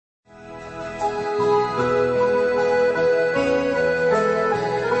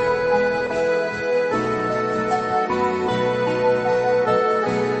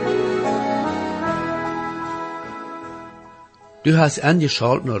Du hast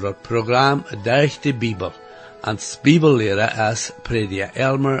angeschaut naar het programma Durch de Bibel. Als Bibellehrer is prediker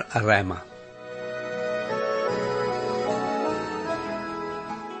Elmer Rema.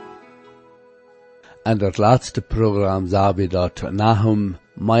 En dat laatste programma zagen we dat Nahumq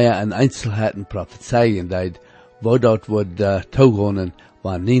meer in Einzelheiten prophezeien deed, wo dat wordt toegonen,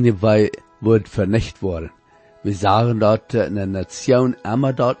 waar Nineveh wordt vernicht worden. We zagen dat een nation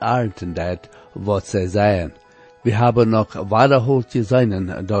immer dort ernten deed, wat zij zeiden. We hebben nog wiederholt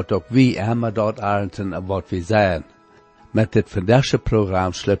gezien dat ook we immer dort ernten wat we zeiden. Met dit vandaagse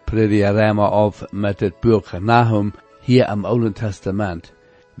programma sluit prediker Rema af met het boek Nahumq hier im Oude Testament.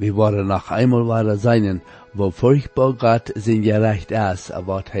 We worden nog eenmaal weiter zijn, wo furchtbar Gott zijn gerecht is,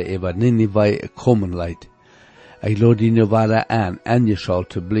 wat hij over Nineveh komen leidt. Ik lade je nu weiter aan, angeschaut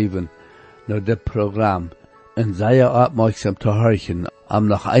te blijven naar dit programma, en zeer opmerksam te horen, om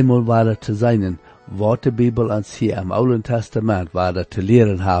nog eenmaal weiter te zijn, wat de Bibel ons hier im Oude Testament weiter te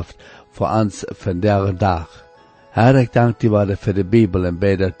leren heeft, voor ons van deze dag. Herr, ik dank dir weiter voor de Bibel en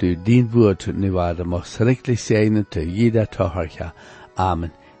bid dat u dien woord nu weiter mag schrikkelijk zijn te jeder te horen.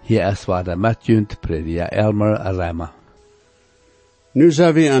 Amen. Hier is weiter met prediker Elmer Rema. Nu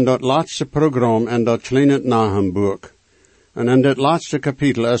zijn we in dat laatste programma en dat kleine Nahumq-boek. En in dit laatste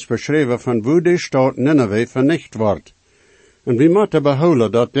kapitel is beschreven van hoe de stad Nineveh vernicht wordt. En we moeten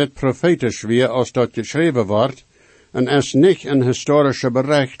behouden dat dit profetisch weer als dat geschreven wordt, en is niet een historische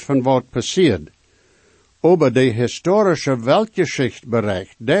bericht van wat passiert. Aber de historische weltgeschichte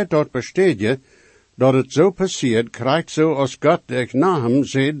bericht, dat dort besteed je, dat het zo passiert, krijgt zo als God durch Nahumq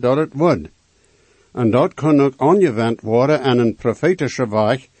zegt dat het wordt. En dat kan ook aangewend worden aan een profetische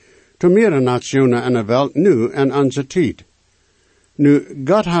weg te meerdere nationen in de wereld nu en onze tijd. Nu,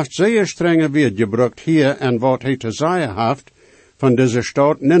 God heeft zeer strenge woord gebruikt hier en wat hij te zeggen heeft van deze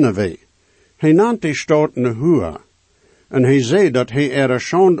stad Nineveh. Hij noemt die stad Nahumq. En hij zei dat hij er een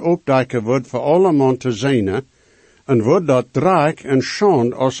schande opduiken wordt voor alle man te zien, en wordt dat draak en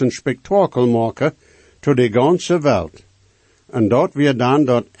schande als een spektakel maken to de ganze wereld. En dat weer dan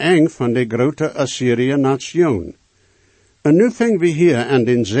dat eng van de grote Assyrische nation. En nu vingen we hier in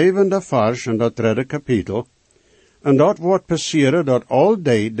den 7e vers in dat 3e kapitel, en dat wordt passeren dat al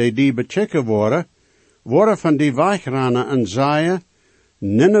die bechecken worden van die wegrennen en zeiden,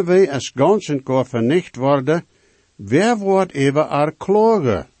 Nineveh is gans en kor vernicht worden, wer wordt even haar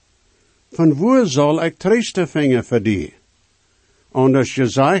klagen? Van waar zal ik troosten vingen voor die? Anders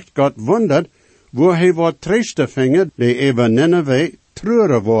gezegd, God wondert, waar hij wordt troosten vingen, die even Nineveh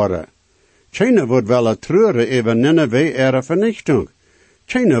treuren worden. China wordt wel treuren even Nineveh er vernichting.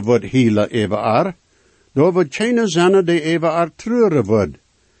 China wordt hielen even haar. Daar wordt China zijn die even haar treuren wordt.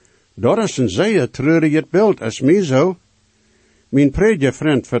 Dat is een zeer treurig beeld, is mij zo. Mijn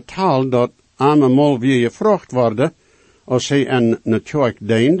predikvriend vertelt dat eenmaal weer gevraagd worden, als hij in een kerk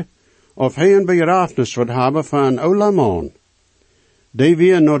dient, of hij een begrafenis wordt hebben van een oude man. Die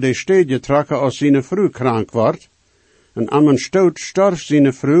weer naar de stad getrokken als zijn vrouw krank wordt, en aan een stoot stierf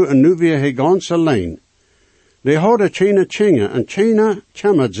zijn vrouw en nu weer hij ganz alleen. Die hadden geen tjingen en geen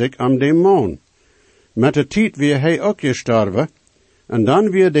kümmert zich om die man. Met de tijd weer hij ook gestorven, en dan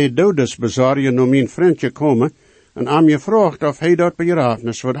weer de dodesbezorger naar mijn vriendje komen, en aan je gevraagd of hij dat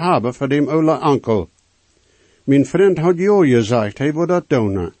begrafenis wordt hebben voor die oude onkel. Mijn vriend had ja gezegd, hij wil dat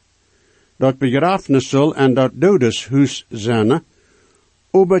doen. Dat begrafenis zal en dat dodeshuis zijn,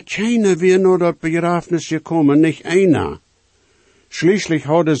 aber keiner weer naar dat begrafenis gekomen, niet einer. Schließlich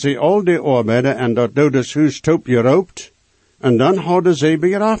hadden ze al die arbeiden en dat dodeshuis top geroopt, en dan hadden ze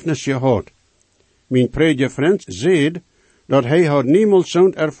begrafenis gehad. Mijn predikvriend zei dat hij had niemals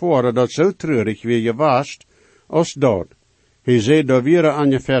zo'n ervaren dat zo treurig weer geweest als dat. Hij zei dat waren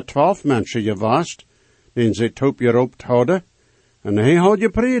ongeveer 12 mensen geweest, die ze top geroopt hadden, en hij had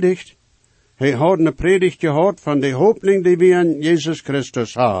gepredigd. Hij had een predigt gehad van de hoopning die we in Jezus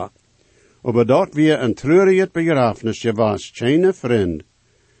Christus hebben. Aber dat weer een treurige begrafenis geweest, geen vriend.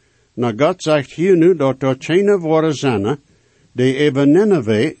 Nou, God zegt hier nu dat er geen worden zijn, die even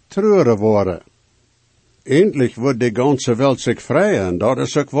Nineveh treuren worden. Eindelijk wordt de ganze wereld zich vrij, en dat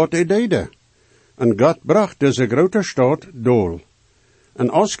is ook wat hij deed. En God bracht deze grote stad door. En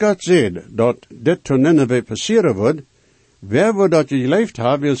als God zegt dat dit to Nineveh passeren wordt, wer wordt dat geleefd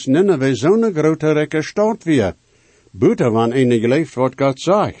hebben, als Nineveh zo'n grote rijke stad weer? Buiten van een geleefd wat God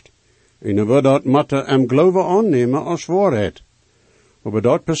zegt. En wordt dat moeten hem geloven aannemen als waarheid. Maar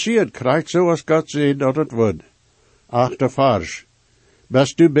dat passiert, krijgt zoals God zegt dat het wordt. 8e vers.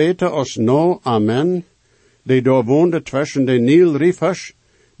 Best du beter als no, amen, die daar woonde tussen de Nilriefers,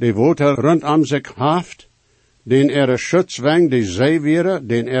 die water rondom zich haft, den er schutswang de zee weren,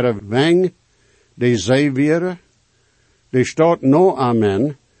 den er wang de zee weren. De staat no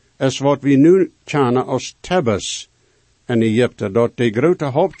amen, is wat we nu kennen als Thebes in Egypte, dat de grote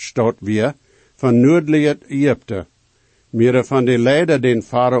hoofdstad weer van noordelijk Egypte. Meerdere van de leider den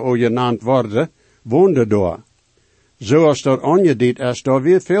farao genaamd worden, woonden daar. Zoals dat aangediend is, daar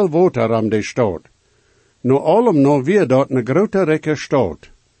weer veel water aan de stad. Nu allem nog weer dat een grote rijke stad.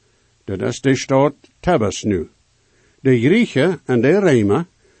 Dat is de stad Thebes nu. De Griechen en de Romeinen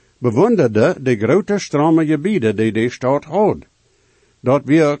bewonderden de grote strome gebieden die de stad had. Dat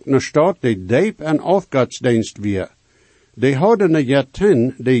weer een stad die diep en afgodsdienst weer. Die hadden een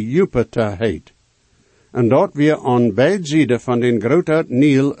jettin die Jupiter heet. En dat weer aan beide zijden van den grote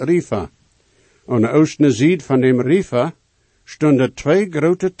Nijl-river. Aan de oostelijke zijde van dem river stonden twee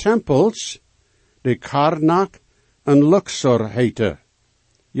grote tempels, die Karnak en Luxor heten.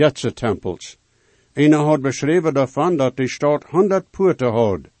 Jetse tempels. Ene had beschreven daarvan dat de stad 100 poorten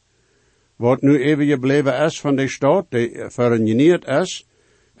had. Wat nu even gebleven is van de stad, die verenigeerd is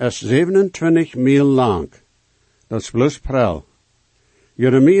 27 mijl lang. Dat is plus prel.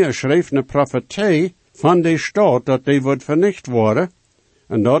 Jeremia schreef een profetie van de stad dat die wordt vernicht worden.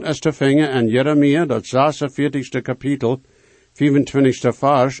 En dat is te vinden in Jeremia, dat 46e kapitel, 25e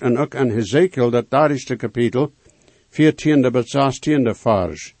vers, en ook in Hezekiel, dat 30e kapitel, 14e tot 16e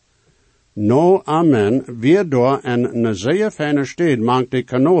vers. No, amen, weer door in een zeer fijne stad maakt de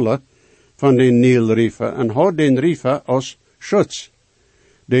kanolen van de Nijlriver en houdt den river als schutz.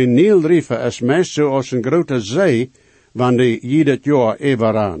 De Nijlriver is meest zo als een grote zee, wanneer ieder jaar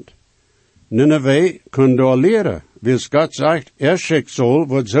overrandt. Nineveh kan daar leren, wils God zegt, schicksal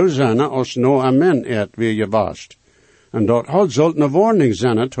wordt zo zijn als no amen weer gewast. En dat had zult een warning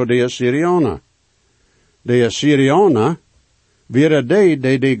zijn tot de Assyrianen. De Assyrianen waren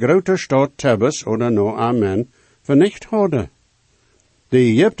die de grote stad Thebes, oder no amen, vernicht hadden. De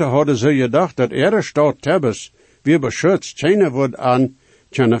Egypten hadden zo gedacht dat ihre stad Thebes weer beschützt, keine wordt aan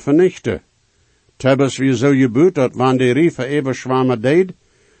kunnen vernichten. Thebes weer zo gebouwd dat wanneer de river even schwammen deed,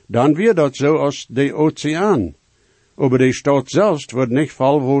 dan weer dat zo als de oceaan. Aber de stad zelfs wordt niet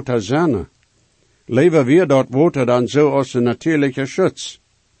vol water zijn. Leven weer dat water dan zo als een natuurlijke schutz.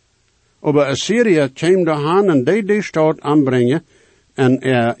 Aber Assyrië kwam daaraan en deed de stad aanbrengen en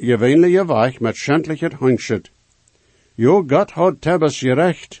gewöhnliche weg met schändlicher Hangschit. Jo, God had Thebes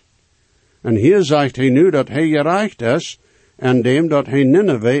gerecht. En hier zegt hij nu dat hij gerecht is en dem dat hij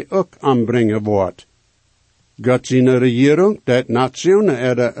Nineveh ook aanbrengen wordt. God zijn regering, dat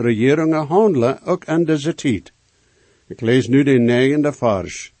nationen de regeringen handelen ook in deze tijd. Ik lees nu de 9e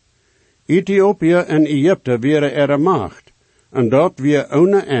vers. Ethiopië en Egypte waren macht, en dat weer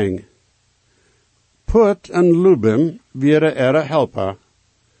ohne eng. Put en Lubim waren helper.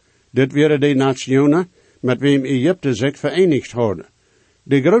 Dit waren de nationen met wem Egypte zich verenigd had.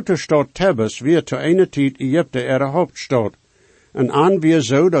 De grote stad Thebes werd te ene tijd Egypte hoofdstad, en aan weer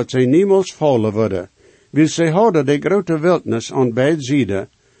zo dat zij niemals vallen worden, wil zij hadden de grote wildnis aan beide zijden,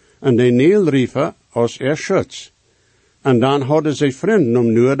 en de Nijlriver als schutz. En dan hadden zij vrienden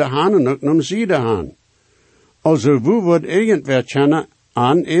om noorden gaan en ook om zuiden gaan. Also wo wordt irgendwer kennen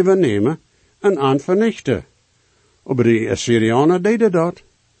aan overnemen en aan vernichten. Aber de Assyrianen deden dat.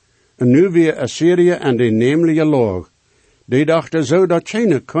 En nu weer Assyrië en de nemelijke laag. Die dachten zo dat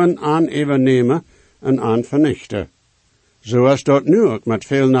keine kon aan overnemen en aan vernichten. Zo is dat nu ook met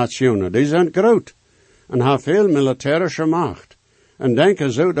veel nationen. Die zijn groot en hebben veel militarische macht. En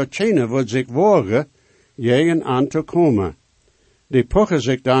denken zo dat keine wordt zich wagen tegen aan te komen. Die pochen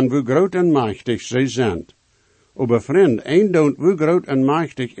zich dan hoe groot en machtig zij zijn. Aber vriend, eindelijk hoe groot en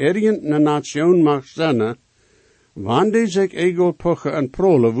machtig irgendeine nation mag zijn, wanneer die zich egal pochen en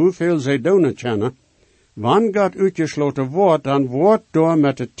prolen hoeveel zij doen kennen, wanneer God uitgesloten wordt, dan wordt door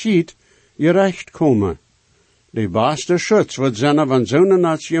met de tijd gerecht komen. De beste schutz wordt zijn van zo'n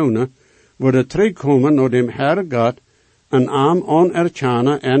nationen, worden terugkomen naar dem Herr God en arm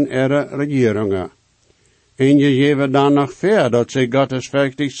anerkennen en ihre regeringen. En je geven dan nog ver dat zij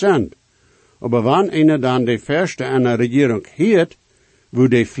gottesvechtig zijn. Aber wanneer dan de verste en de regering hiert, wo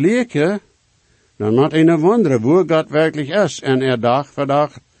de vliegen, dan moet een wonderen wo God werkelijk is en dag voor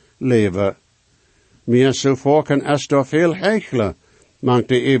dag leven. Meer zo volken is door veel hechelen, maakt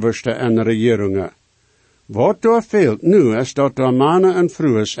de eeuwigste en de regeringen. Wat door veelt nu is dat door mannen en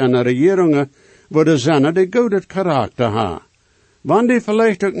vrouwen en de regeringen worden zijn die goede karakter hebben. Wanneer die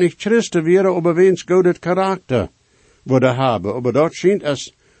vielleicht ook niet Christen wäre, aber wens goede karakter worden hebben, aber dat schijnt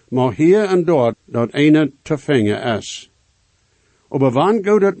es maar hier en dort dat eine te vinden is. Aber wanneer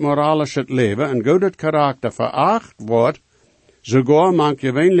goede moralische leven en goede karakter veracht wordt, sogar manche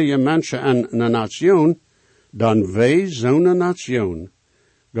gewöhnliche mensen en een nation, dan wij zo'n nation.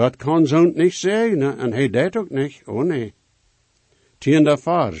 God kan zo'n niet zegenen en hij deed ook niet, oh nee. tien der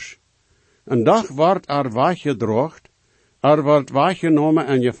Farsch. En doch wordt weggedrocht, wordt weggenomen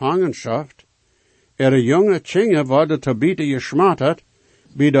in Gefangenschaft. Jonge Tjinge worden te bieten geschmatterd,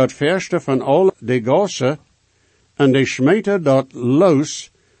 bij dat verste van al de gossen, en de smeten dat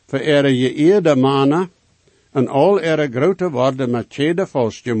los, voor geëerde mannen, en al grote worden met tjede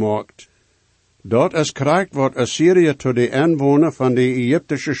vastgemaakt. Dat is krijgt wat Assyrië tot de inwoner van de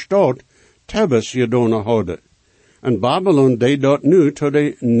Egyptische stad Thebes gedaan hadden. En Babylon deed dat nu tot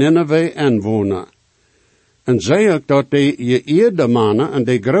de Nineveh-inwoner. En zei ook dat de geëerde mannen en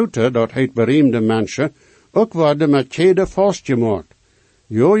de grote, dat heet beroemde mensen, ook worden met tjede vastgemaakt.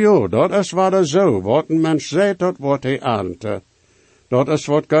 Jo, dat is wat er zo. Wat een mens zegt, dat wordt hij aarde. Dat is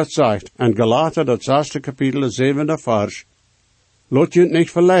wat God zegt. En Galater, dat 6e kapitel, 7e vers. Laat je het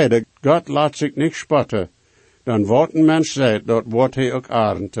niet verleiden. God laat zich niet spotten. Dan wat een mens zegt, dat wordt hij ook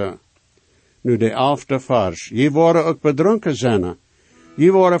aarde. Nu de 11e vers. Je worden ook bedronken zijn.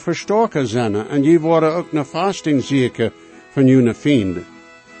 Je worden verstoken zijn. En je worden ook naar fasting zeker van jullie vrienden.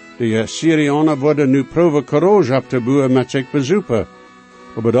 De Syrianen worden nu proeven courage op te boeren met zich bezoeken.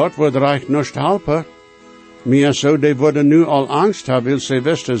 Maar dat wordt recht niet helpen. Meer zo, die worden nu al angst hebben, wil ze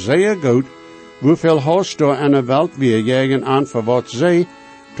wisten zeer goed, hoeveel haast door in de wereld weer jagen aan voor wat zij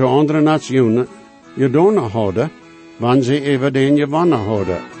te andere nationen gedaan hadden, wanneer ze even den gewonnen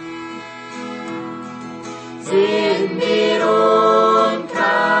hadden. Sind wir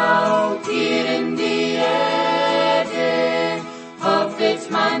unkraut hier in die Erde, hoffet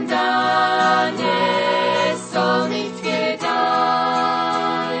man dann, es soll nicht gedeihen.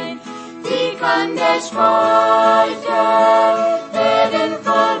 Wie kann der Speicher werden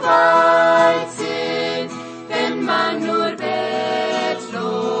voll Weizen, wenn man nur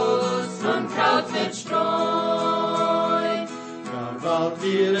wertlos und Kraut verstreut? Gar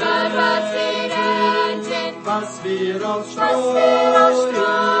wir was wir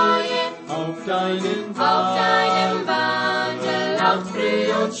ausstreuen, auf deinem Wandel, Nacht, früh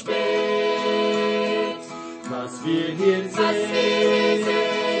und spät. Was wir hier sehen,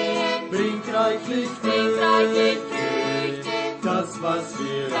 bringt reichlich Früchte. Das, was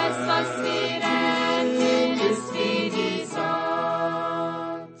wir ernten, ist wie die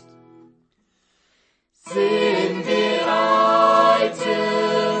Saat. Sind wir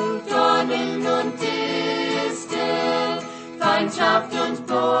eitel, Dornen und Feindschaft und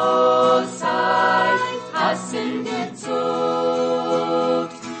Bosheit, hassende Zucht.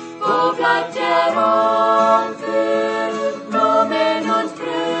 Wo bleibt der Raum für Blumen und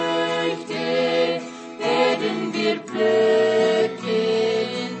Früchte? Werden wir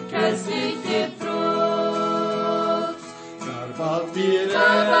pflücken, köstliche Frucht. Gar bald wir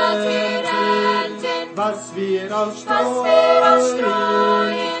ernten, was wir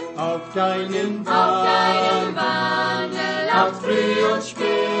ausstreuen, auf deinem Wandel. Nacht, früh und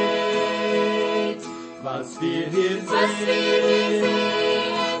spät, was wir hier sehen,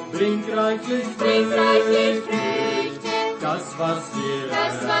 bringt reichlich Früchte. Das, was wir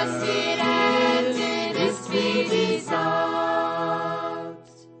ernten, ist wie die Saat.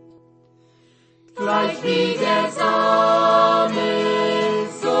 Gleich wie der Same,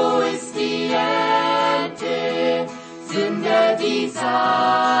 so ist die Ernte, Sünder die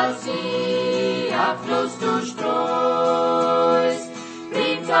Saat, sie ablos du streust,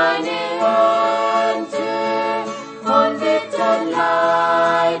 bringt eine Ernte von bittern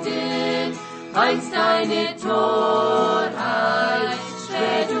Leiden, einst deine Torheit,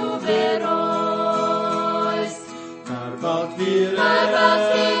 schwer du bereust. Gar bald wir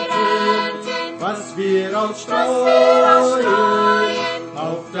ernten, was wir ausstreuen,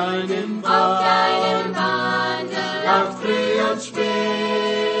 auf deinem Wandel, Nacht, früh und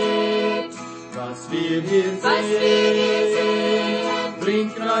spät. Was wir hier sehen,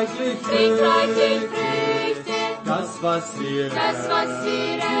 bringt reichlich Früchte. Das, was wir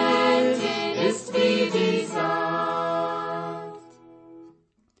ernten, ist wie die Saat.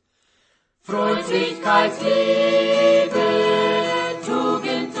 Freundlichkeit, Liebe,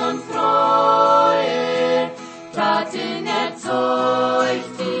 Tugend und Treue, Taten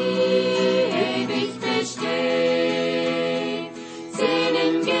erzeugt, die ewig bestehen.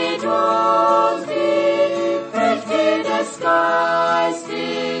 Sehnen, Geduld, Früchte des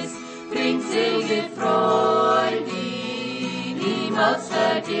Geistes, bringt selige Freude, die niemals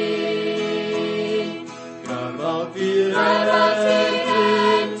vergeht. Gar bald wir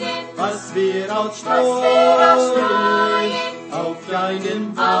ernten, was wir ausstreuen, auf deinem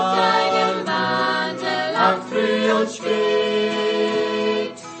Wandel, Nacht, früh und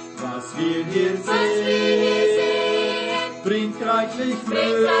spät. Was wir hier sehen, bringt reichlich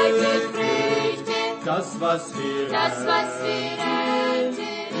Früchte. Das, was wir ernten,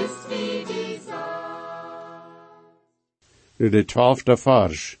 ist wie die Saat. Nu de 12e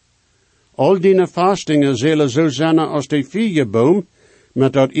vers. Al die vastingen zullen zo zijn als de vijgenboom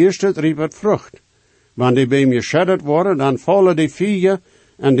met dat eerste riepet vrucht. Wanneer die beem geschedderd worden, dan vallen die vijgen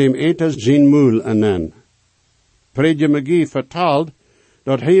en dem eten zijn moel aan. Prediker McGee vertelt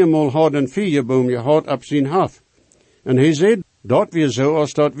dat hij eenmaal had een vijgenboom gehad op zijn hof. En hij zei, dat weer zo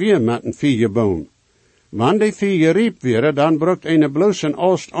als dat weer met een vijgenboom. Wanneer die vijgen riep weer, dan brukt een bloos een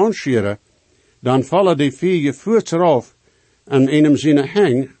oost aanscheren, dan vallen die vijgen voort eraf en einem zijn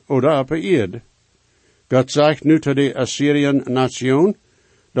hang oder op de eerd. God zegt nu te de Assyrian nation,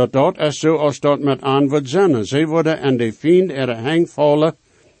 dat is zo als dat met aan wordt zijn. Zij worden en de vriend hang vallen,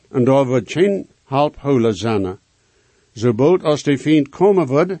 en daar wordt geen halp holen zijn. Zo boot als de vriend komen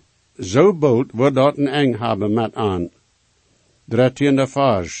wordt, zo boot wordt dat een eng hebben met aan. 13e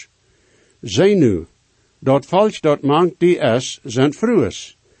vers. Zij nu, dat volk dat mangt die is, zijn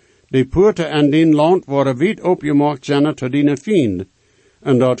vroes. Die poorten en die land worden wijd opgemaakt zijn te die vriend.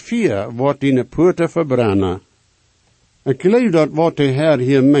 En dat vier wordt die poorten verbrennen. Ik geloof dat wat de Heer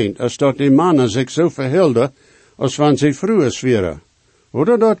hier meent, is dat die mannen zich zo verhielden, als wanneer ze vroes waren.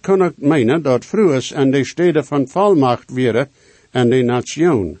 Oder dat kan ik menen, dat vroes en de steden van volmacht waren en de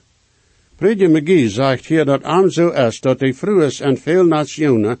nation. Prediker McGee zegt hier dat zo is, dat de vroes en veel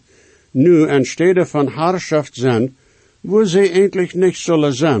nationen nu en steden van heerschaft zijn, wo ze eigenlijk niet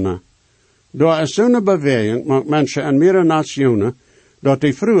zullen zijn. Daar is zo'n beweging met mensen en meerdere nationen, dat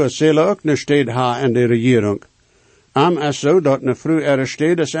die vroes zullen ook een stad hebben in de regering. Is zo dat een vroeg er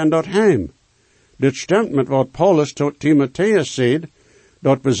stad is en dat heim. Dit stemt met wat Paulus tot Timotheus zei,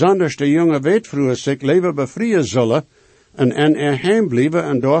 dat besonders de jonge weetvroers zich leven bevrijen zullen en heim blijven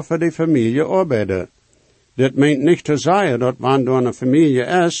en door voor de familie arbeiden. Dit meent niet te zeggen dat wanneer er een familie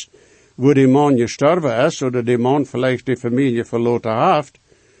is, wo die man gestorven is, oder die man vielleicht die familie verloren heeft,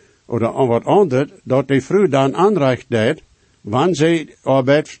 oder wat anders, dat die vrouw dan aanrecht deed, wanneer zij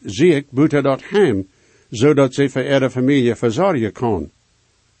arbeid ziek, buiten dat heim, zodat ze voor ihre familie verzorgen kan.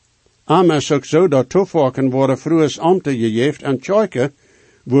 Is ook zo dat toevalken worden vroeger ambten gegeven en tjeuken,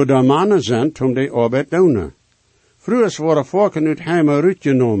 wo de mannen zijn om die arbeid te doen. Vroeger worden volken uit heimen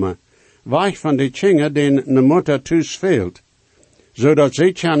uitgenomen, weg van die dingen die de moeder thuis veelt, zodat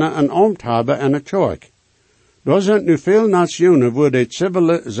ze kunnen een ambt hebben en een tjeuk. Er zijn nu veel nationen waar de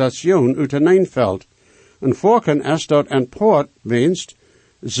civilisatie uiteenvalt, en volken is dat een poort wenst,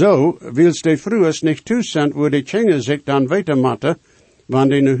 zo wils de vroeger niet thuis zijn waar de dingen zich dan weten moeten,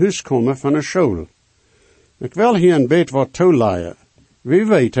 wanneer die naar huis komen van een school. Ik wil hier een beetje wat toeleien. We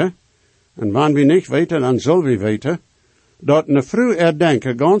weten, en wanneer we niet weten, dan zullen we weten, dat een vrouw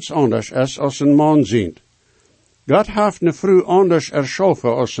denken ganz anders is als een man ziet. God heeft een vrouw anders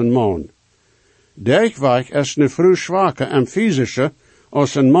erschaffen als een man. Dergweg is een vrouw zwakker en fysischer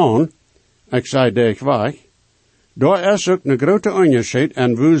als een man, ik zei dergweg. Daar is ook een grote onderscheid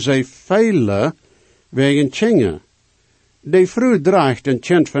en wo zij velen wegen tjingen. De vrouw draagt een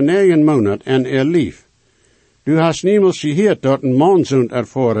kind van 9 maanden en lief. Du hast niemals gehoord dat een man zo'n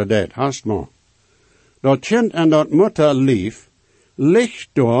ervaren deed, hast maar. Dat kind en dat moeder lief, ligt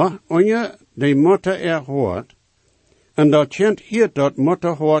daar, onje de moeder hoort, en dat kind hiert dat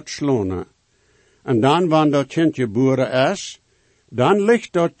moeder hoort slonen. En dan, wanneer dat kind geboren is, dan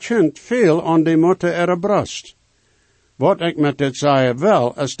ligt dat kind veel aan de moeder brust. Wat ik met dit zeggen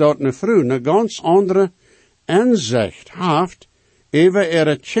wil, is dat een vrouw een ganz andere inzicht heeft,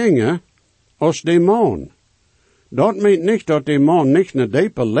 over tjingen als de man. Dat meent niet dat de man niet een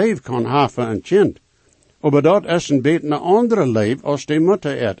dieper leven kan hebben een kind, maar dat is een beetje een andere leven als de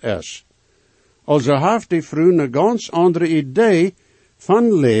moeder het is. Also heeft die vrouw een ganz andere idee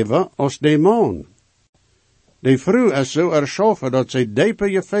van leven als de man. De vrouw is zo erschaffen dat zij dieper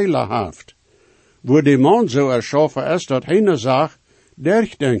gevoelens heeft. Wo de man zo erschaffen is dat hij een zaak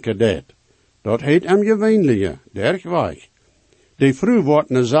dergdenken deed. Dat heet hem gewöhnliche, dergweg. De vrouw wordt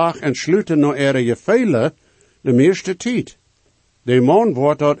een zaak entsluiten naar ihre gevoelens de meeste tijd. De man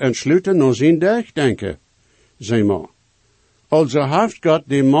wordt dat entsluiten naar zijn dergdenken, zeg maar. Also heeft God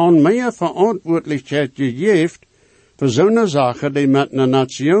de man meer verantwoordelijkheid gegeven voor zo'n zaken die met een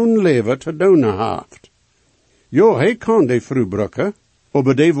nation leven te doen heeft. Jo, hij kan de vrouw brukken,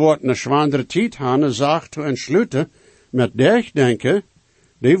 maar die wordt een zwaardere tijd hebben een zaak te entsluiten met dergdenken,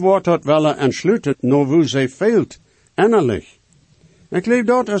 die wordt dat wel entsluiten naar hoe zij veelt, innerlijk. Ik geloof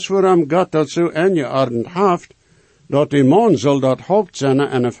dat is waarom God dat zo ingeordend heeft, dat de man zal dat hoofd zijn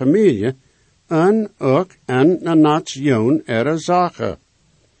in een familie, en ook in een nation zaken.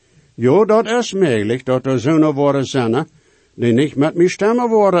 Jo, dat is mogelijk dat er zo'n worden zijn, die niet met mij stemmen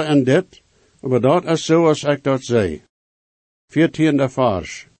worden in dit, Aber dat is zoals ik dat zei. 14e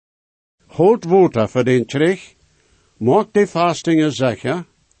vers. Holt water voor den trich, maak de vastingen zeker,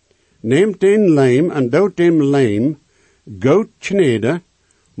 neemt den lijm en doet dem lijm, goud kneden,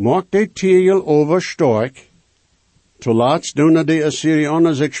 maak de tegel oversterk. Te laatst doen de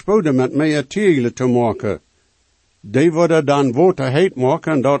Assyrianen zich spoeden met meer tegelen te maken. Die worden dan water heet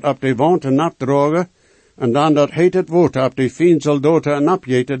maken en dat op de wanten napdragen, en dan dat heet het water op de fien soldaten en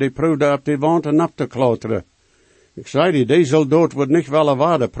napjeten, die probeerden op de wanten nap te klauteren. Ik zei die soldaat wordt niet wel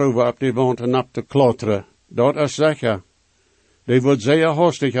waarde proeven op de wanten nap te klauteren. Dat is zeker. Die wordt zeer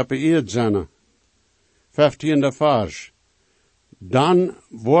hastig op de eerd zijn. 15e vers. Dan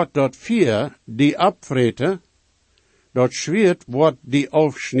wordt dat vier die abvreten, dat zwiert wordt die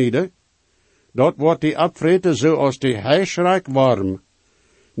afsnijden, dat wordt die abvreten zoals die heisrijk warm.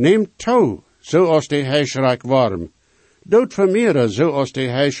 Neem touw, zoals die heisrijk warm. Dood vermeerderen, zoals die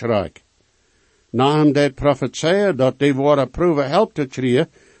heisrijk. Nahumq deed profetieën dat die worden proeven help te krijgen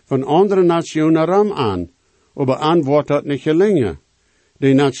van andere nationen ram aan. Maar aan wordt dat niet gelingen.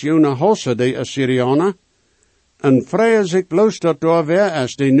 Die nationen hassen die Assyrianen en vrijen zich bloos dat door weer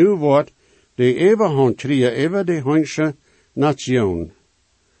is die nu wordt die eeuwenhand krijgen over die Heinsche nation.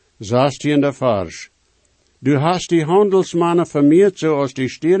 16e vers. Du hast die handelsmannen vermeerd zoals die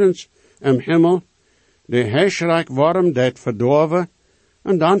sterens im Himmel, die heisrijk warm deed verdorven,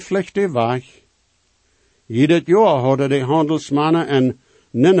 en dan vliegt die weg. Jedes jaar hadden die handelsmannen en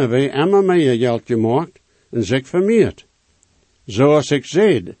Nineveh immer meer geld gemaakt en zich vermeerd. Zoals ik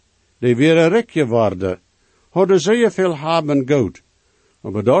zei, die weer rijk geworden, hadden zeer veel haben goud.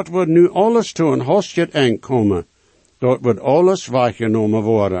 Maar dat wordt nu alles toe een hostje inkomen. Dat wordt alles weggenomen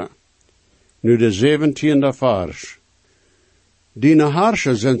worden. Nu de 17e vers. Die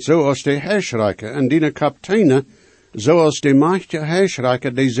herrscher zijn zoals de heisrijken en die kapiteinen zoals de machtige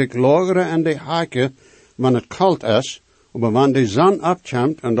heisrijken die zich lageren en die haken wanneer het koud is, maar wanneer de zon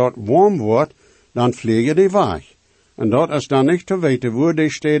opkomt en dat warm wordt, dan vliegen die weg. En dat is dan niet te weten waar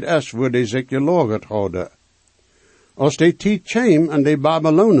die stad is, waar die zich gelagerd hadden. Als die tijd kwam en die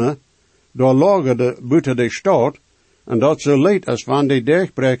Babylonen, daar lagerde buiten de stad, en dat zo leed als wanneer die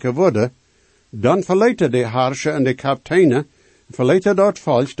dagbreken worden, dan verleten de herrscher en de kapiteinen, verleten dat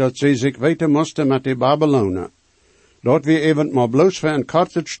volk dat ze zich weten moesten met de Babylonen. Dat we even maar bloos voor een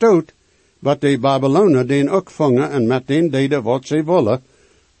korte stoot, wat de Babylonen den ook vangen en met den deden wat ze willen,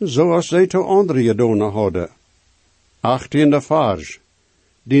 zoals ze te andere gedaan hadden. 18e vers.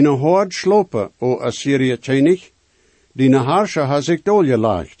 Die hoort slopen, o Assyrië tjenig, die herrscher has zich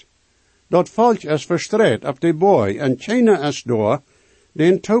doorgelegd. Dat volk is verstrekt op de boy en tjene is door,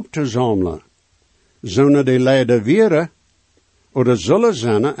 den toop te zamelen. Zonen de leider weren, oder zullen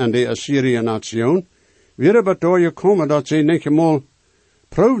zijn en de Assyrië nation, weer bedoor je komen dat ze niet eenmaal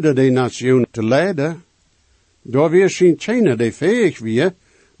proefde de nation te leiden. Door weer zien tjene die fähig weer,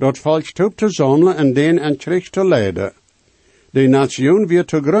 dat volk toop te zamelen en den en terug te leiden. De nation weer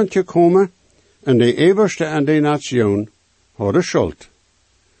te grondje komen, en de eeuwigste en de nation hadden schuld.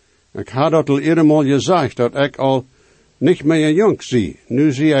 Ik had dat al eerder gezegd, dat ik al niet meer jong zie.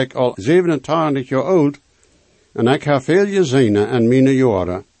 Nu zie ik al 87 jaar oud, en ik heb veel gezien in mijn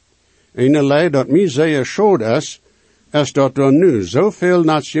jaren. Een leid dat mij zeer schuld is dat er nu zoveel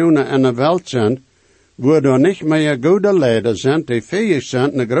nationen in de wereld zijn, waar er niet meer goede leiders zijn die fähig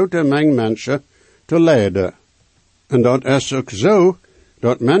zijn een grote menge mensen te leiden. En dat is ook zo,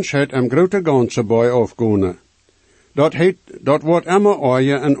 dat mensheid een grote ganse bij afgaan. Dat wordt immer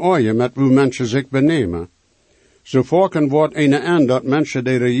ooien en ooien met hoe mensen zich benemen. Zo voorken wordt een dat mensen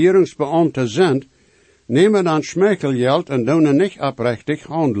die regeringsbeambten zijn, nemen dan schmeichelgeld en doen niet oprechtig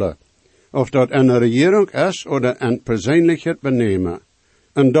handelen. Of dat een regering is oder een persoonlijk benemen.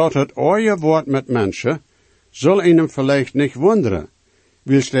 En dat het ooien wordt met mensen, zal hem vielleicht niet wonderen.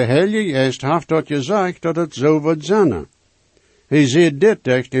 Wils de Heilige Geest heeft dat gezegd dat het zo wordt zijn. Hij zei dit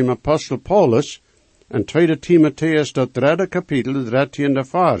tegen de apostel Paulus, in 2 Timotheus dat 3 kapitel, 13e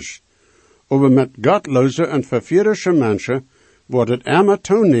vers. Over met godloze en vervierische mensen wordt het immer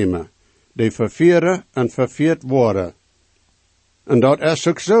toenemen, die vervieren en vervierd worden. En dat is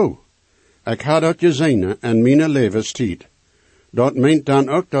ook zo. Ik had dat gezien in mijn levenstijd. Dat meent dan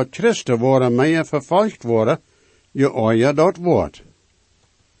ook dat christen worden meer vervolgd worden, je ooit dat wordt.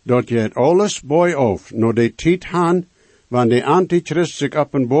 Dat je het alles bij af, naar de tijd gaan, wanneer de antichrist zich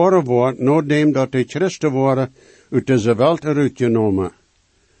openbaren wordt, nadat dat de christen worden uit deze wereld eruit genomen.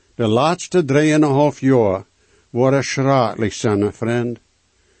 De laatste 3,5 jaar worden schrikkelijk zijn, vriend.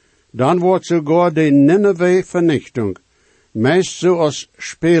 Dan wordt sogar de Nineveh-vernichting meest zoals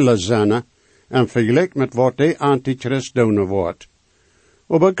spelen zijn en vergelijk met wat de antichrist doen wordt.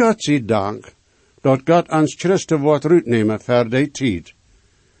 Aber Gott sei Dank, dat Gott ans Christen wordt uitnemen voor die tijd.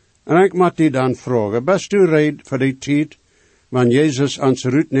 En ik moet die dan vragen, bist u reed voor die tijd, wanneer Jezus ans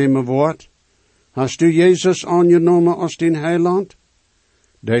uitnemen wordt? Hast u Jezus aangenomen als din heiland?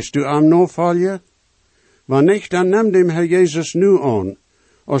 Deist u am no volgen? Wanneer niet, dan neem dem Herr Jezus nu aan,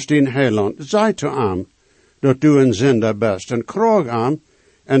 als din heiland. Zei te am, dat du een zinder bist, en kraag am,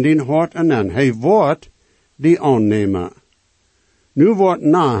 en din hart en hij wordt die aannemen. Nu wordt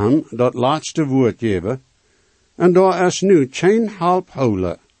Nahumq dat laatste woord geven, en daar is nu geen half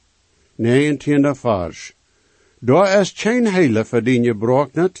holen. 19e vers. Daar is geen hele voor die je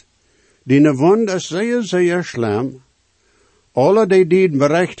broekt niet, die wond is zeer, zeer slim. Alle die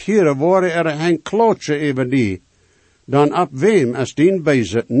bericht hier waren er geen klootje even die, dan op wem is die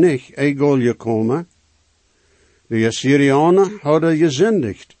bezit niet egal gekomen. De Assyrianen hadden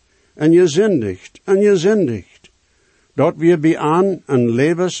gezindigd, en gezindigd, en gezindigd. Dat weer bij aan een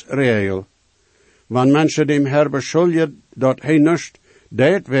levensregel. Wanneer mensen dem Herr beschuldigen dat hij niet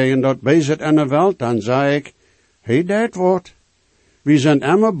deed wegen dat bezit in de welt, dan zei ik, hij deed wat. We zijn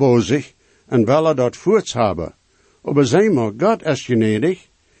immer bozig en willen dat voorts hebben. Aber zeg maar, God is gnädig.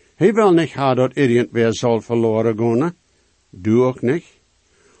 Hij wil niet ha dat irgendwer zal verloren gaan. Du ook niet.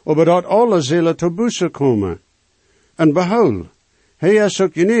 Aber dat alle zullen te busse komen. En behoud, hij is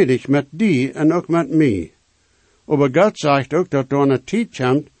ook gnädig met die en ook met mij. Aber God zegt ook dat er een tijd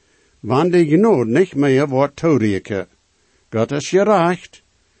komt, wanneer die genood niet meer wordt toereiken. God is gerecht,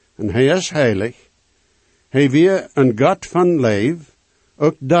 en hij is heilig. Hij weer een God van leef,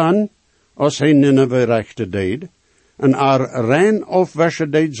 ook dan, als hij Nineveh rechte deed, en rein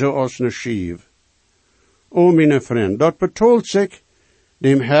afwassen deed zoals een schief. O, mijn vriend, dat betoelt zich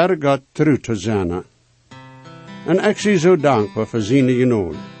dem Herr God trouw te zijn. En ik zie zo dankbaar voor zijn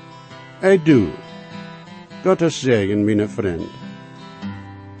genood. Ik doe. God is zegen, mijn vriend.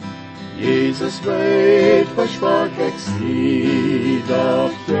 Jesus weet, versprach ik zie,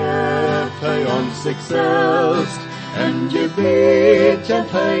 doch geeft hij ons zichzelf, en je weet,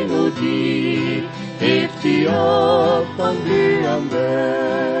 kent hij nu die, heeft die op van wie am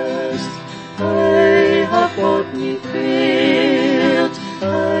best. Hij hat wat niet veelt,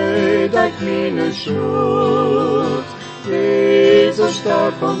 hij dekt mijn schuld. Jezus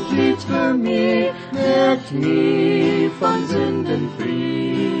starb und litt für mich, merkt mich von Sünden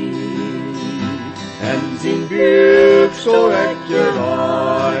frei. En zijn buik zo echt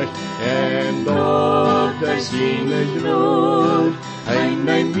gereicht, en dat is zijn groot. Hij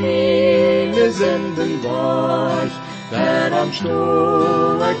neemt meine Sünden weg, der am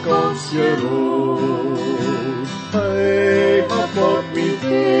Stuhl ik ons geruht. Hij hat wat mich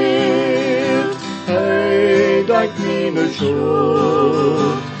fehlt, hij dekt meine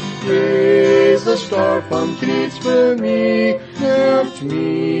Schuld. Jesus starb am Kreuz für mich, macht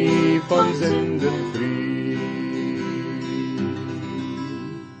mich von Sünden frei.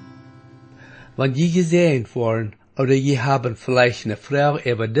 Wenn je gesehen worden, oder je haben vielleicht eine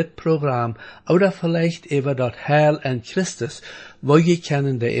Frage über das Programm, oder vielleicht über das Heil in Christus, wo je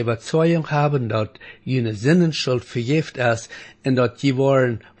können die Überzeugung haben, dass jene Sinnenschuld vergift ist, und dass je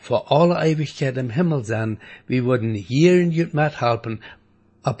wollen vor aller Ewigkeit im Himmel sein, wir würden hier in Jut mithelfen,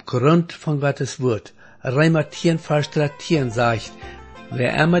 aufgrund von Gottes Wort. Römer 10, Vers 13 sagt,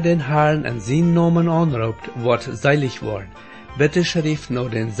 wer immer den Herrn in seinen Namen anruft, wird selig worden. Bitte schrift noch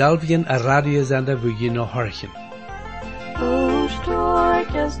denselben Radiosender, wo je noch horchen. O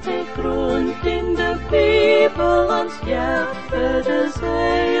stark ist der Grund in der Bibel ans Jahre des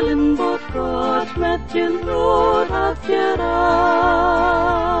Heilen, wo Gott mit Not hat gerat.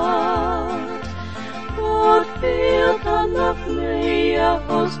 Gott fehlt dann noch mehr,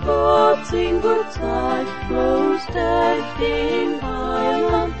 aus Gott sein Gott Zeit, bloß der